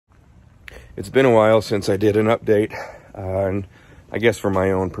It's been a while since I did an update, and I guess for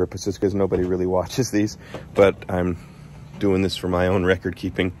my own purposes, because nobody really watches these, but I'm doing this for my own record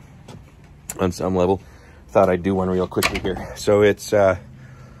keeping on some level. Thought I'd do one real quickly here. So it's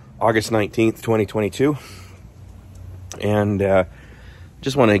August 19th, 2022, and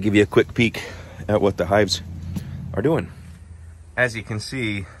just want to give you a quick peek at what the hives are doing. As you can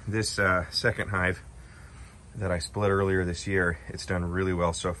see, this second hive that I split earlier this year, it's done really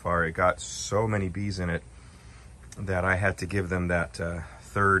well so far. It got so many bees in it that I had to give them that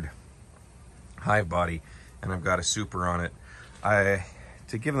third hive body, and I've got a super on it.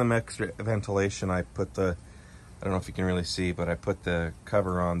 To give them extra ventilation, I put I don't know if you can really see, but I put the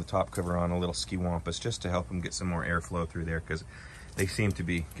cover on, the top cover on a little ski wampus, just to help them get some more airflow through there, because they seem to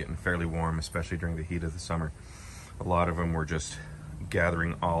be getting fairly warm, especially during the heat of the summer. A lot of them were just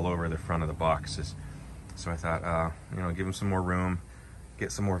gathering all over the front of the boxes. So I thought, you know, give them some more room,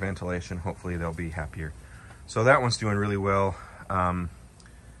 get some more ventilation. Hopefully they'll be happier. So that one's doing really well. Oh,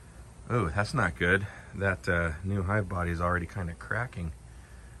 that's not good. That new hive body is already kind of cracking.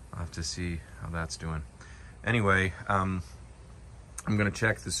 I'll have to see how that's doing. Anyway, I'm gonna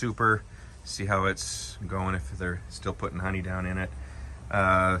check the super, see how it's going, if they're still putting honey down in it.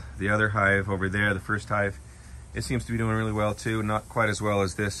 The other hive over there, the first hive, it seems to be doing really well too. Not quite as well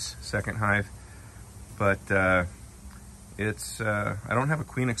as this second hive, but I don't have a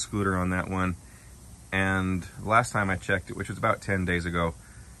queen excluder on that one. And last time I checked it, which was about 10 days ago,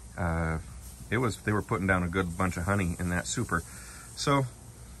 they were putting down a good bunch of honey in that super. So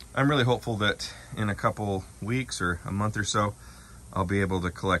I'm really hopeful that in a couple weeks or a month or so, I'll be able to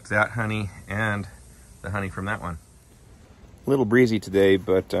collect that honey and the honey from that one. A little breezy today,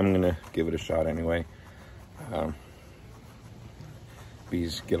 but I'm gonna give it a shot anyway.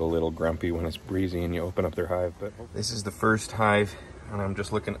 Bees get a little grumpy when it's breezy and you open up their hive. But this is the first hive, and I'm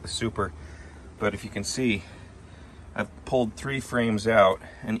just looking at the super. But if you can see, I've pulled 3 frames out,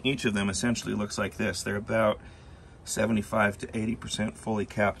 and each of them essentially looks like this. They're about 75 to 80% fully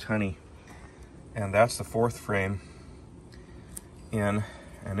capped honey. And that's the 4th frame in,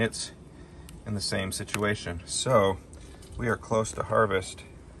 and it's in the same situation. So we are close to harvest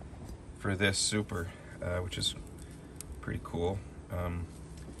for this super, which is pretty cool. And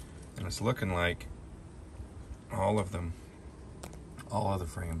it's looking like all of them, all of the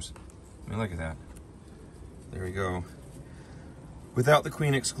frames. I mean, look at that. There we go. Without the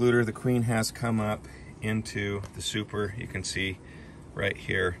queen excluder, the queen has come up into the super. You can see right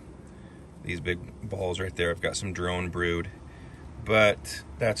here, these big balls right there. I've got some drone brood, but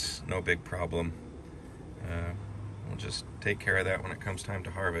that's no big problem. We'll just take care of that when it comes time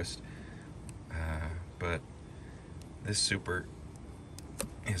to harvest. But this super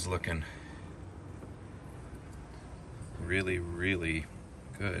is looking really, really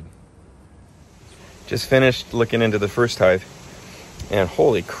good. Just finished looking into the first hive, and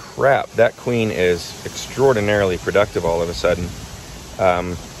holy crap, that queen is extraordinarily productive all of a sudden.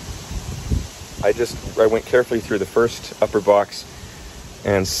 I went carefully through the first upper box,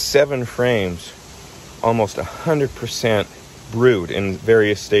 and 7 frames, almost 100% brood in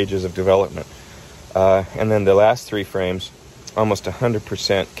various stages of development. And then the last 3 frames, almost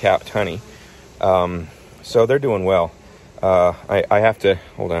 100% capped honey. So they're doing well. I have to,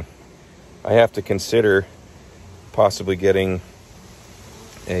 hold on. I have to consider possibly getting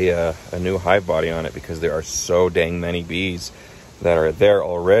a new hive body on it, because there are so dang many bees that are there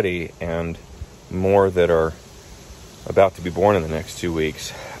already, and more that are about to be born in the next 2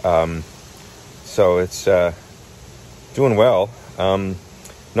 weeks. So it's doing well.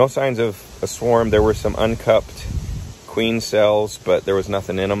 No signs of a swarm. There were some uncupped queen cells, but there was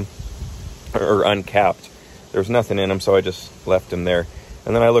nothing in them, or uncapped. There was nothing in them, so I just left them there.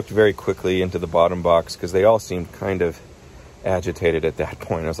 And then I looked very quickly into the bottom box, because they all seemed kind of agitated at that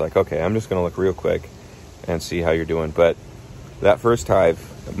point. I was like, okay, I'm just going to look real quick and see how you're doing. But that first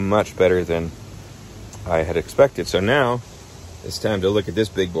hive, much better than I had expected. So now it's time to look at this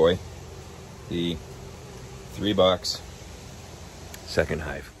big boy, the 3-box second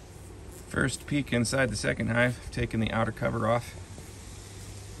hive. First peek inside the second hive, taking the outer cover off.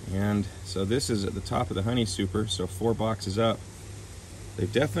 And so this is at the top of the honey super, so 4 boxes up.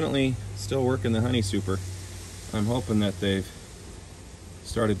 They've definitely still working the honey super. I'm hoping that they've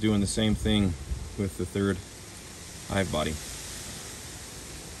started doing the same thing with the 3rd hive body.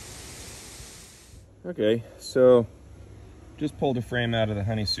 Okay, so just pulled a frame out of the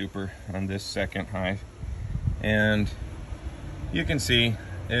honey super on this second hive, and you can see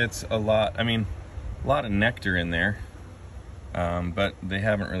it's a lot, I mean, a lot of nectar in there, but they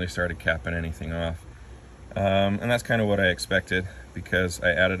haven't really started capping anything off. And that's kind of what I expected. because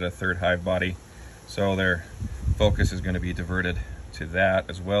I added a third hive body. So their focus is going to be diverted to that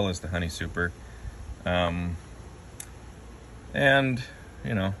as well as the honey super. And,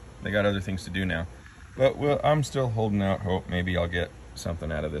 you know, they got other things to do now. But I'm still holding out hope. Maybe I'll get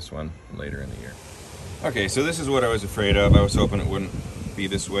something out of this one later in the year. Okay, so this is what I was afraid of. I was hoping it wouldn't be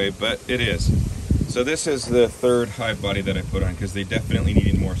this way, but it is. So this is the third hive body that I put on because they definitely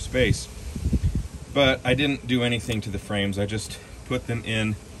needed more space. But I didn't do anything to the frames. I just put them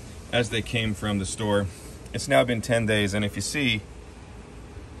in as they came from the store. It's now been 10 days, and if you see,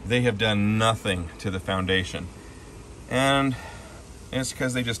 they have done nothing to the foundation. And it's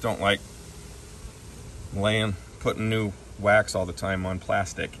because they just don't like putting new wax all the time on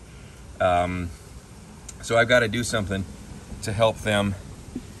plastic. So I've got to do something to help them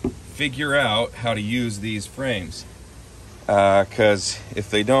figure out how to use these frames. Because if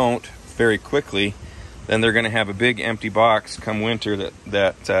they don't very quickly, then they're going to have a big empty box come winter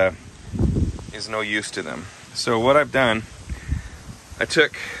that is no use to them. So what I've done, I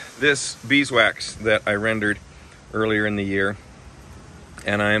took this beeswax that I rendered earlier in the year,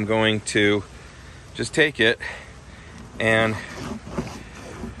 and I am going to just take it and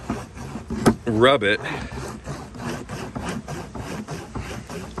rub it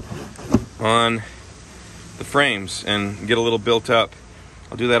on the frames and get a little built up.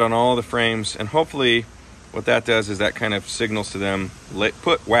 I'll do that on all the frames, and hopefully what that does is that kind of signals to them,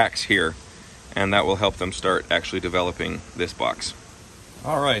 put wax here, and that will help them start actually developing this box.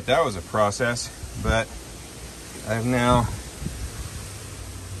 All right, that was a process, but I've now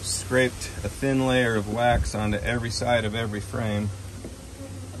scraped a thin layer of wax onto every side of every frame,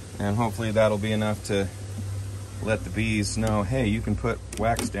 and hopefully that'll be enough to let the bees know, hey, you can put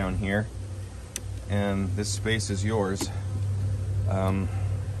wax down here and this space is yours. At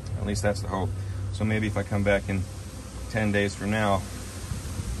least that's the hope. So maybe if I come back in 10 days from now,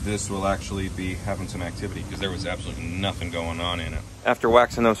 this will actually be having some activity, because there was absolutely nothing going on in it. After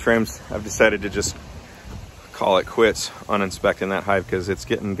waxing those frames, I've decided to just call it quits on inspecting that hive, because it's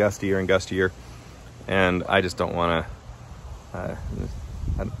getting gustier and gustier, and I just don't want to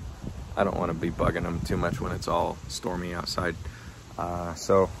I don't want to be bugging them too much when it's all stormy outside.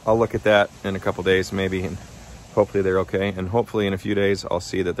 So I'll look at that in a couple days maybe, and hopefully they're okay, and hopefully in a few days I'll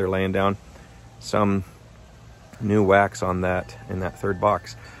see that they're laying down some new wax on that in that third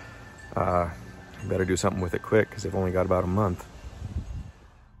box. Better do something with it quick, because they've only got about a month.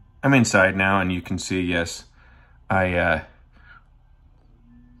 I'm inside now, and you can see, yes, I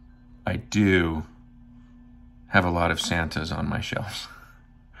do have a lot of Santas on my shelves.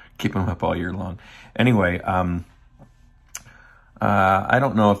 Keep them up all year long. Anyway, I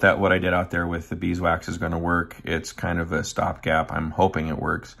don't know if what I did out there with the beeswax is going to work. It's kind of a stopgap. I'm hoping it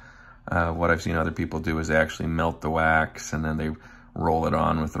works. What I've seen other people do is they actually melt the wax and then they roll it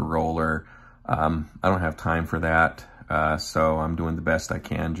on with a roller. I don't have time for that, so I'm doing the best I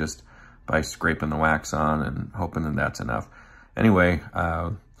can just by scraping the wax on and hoping that that's enough. Anyway,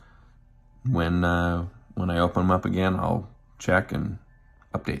 when I open them up again, I'll check and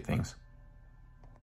update things.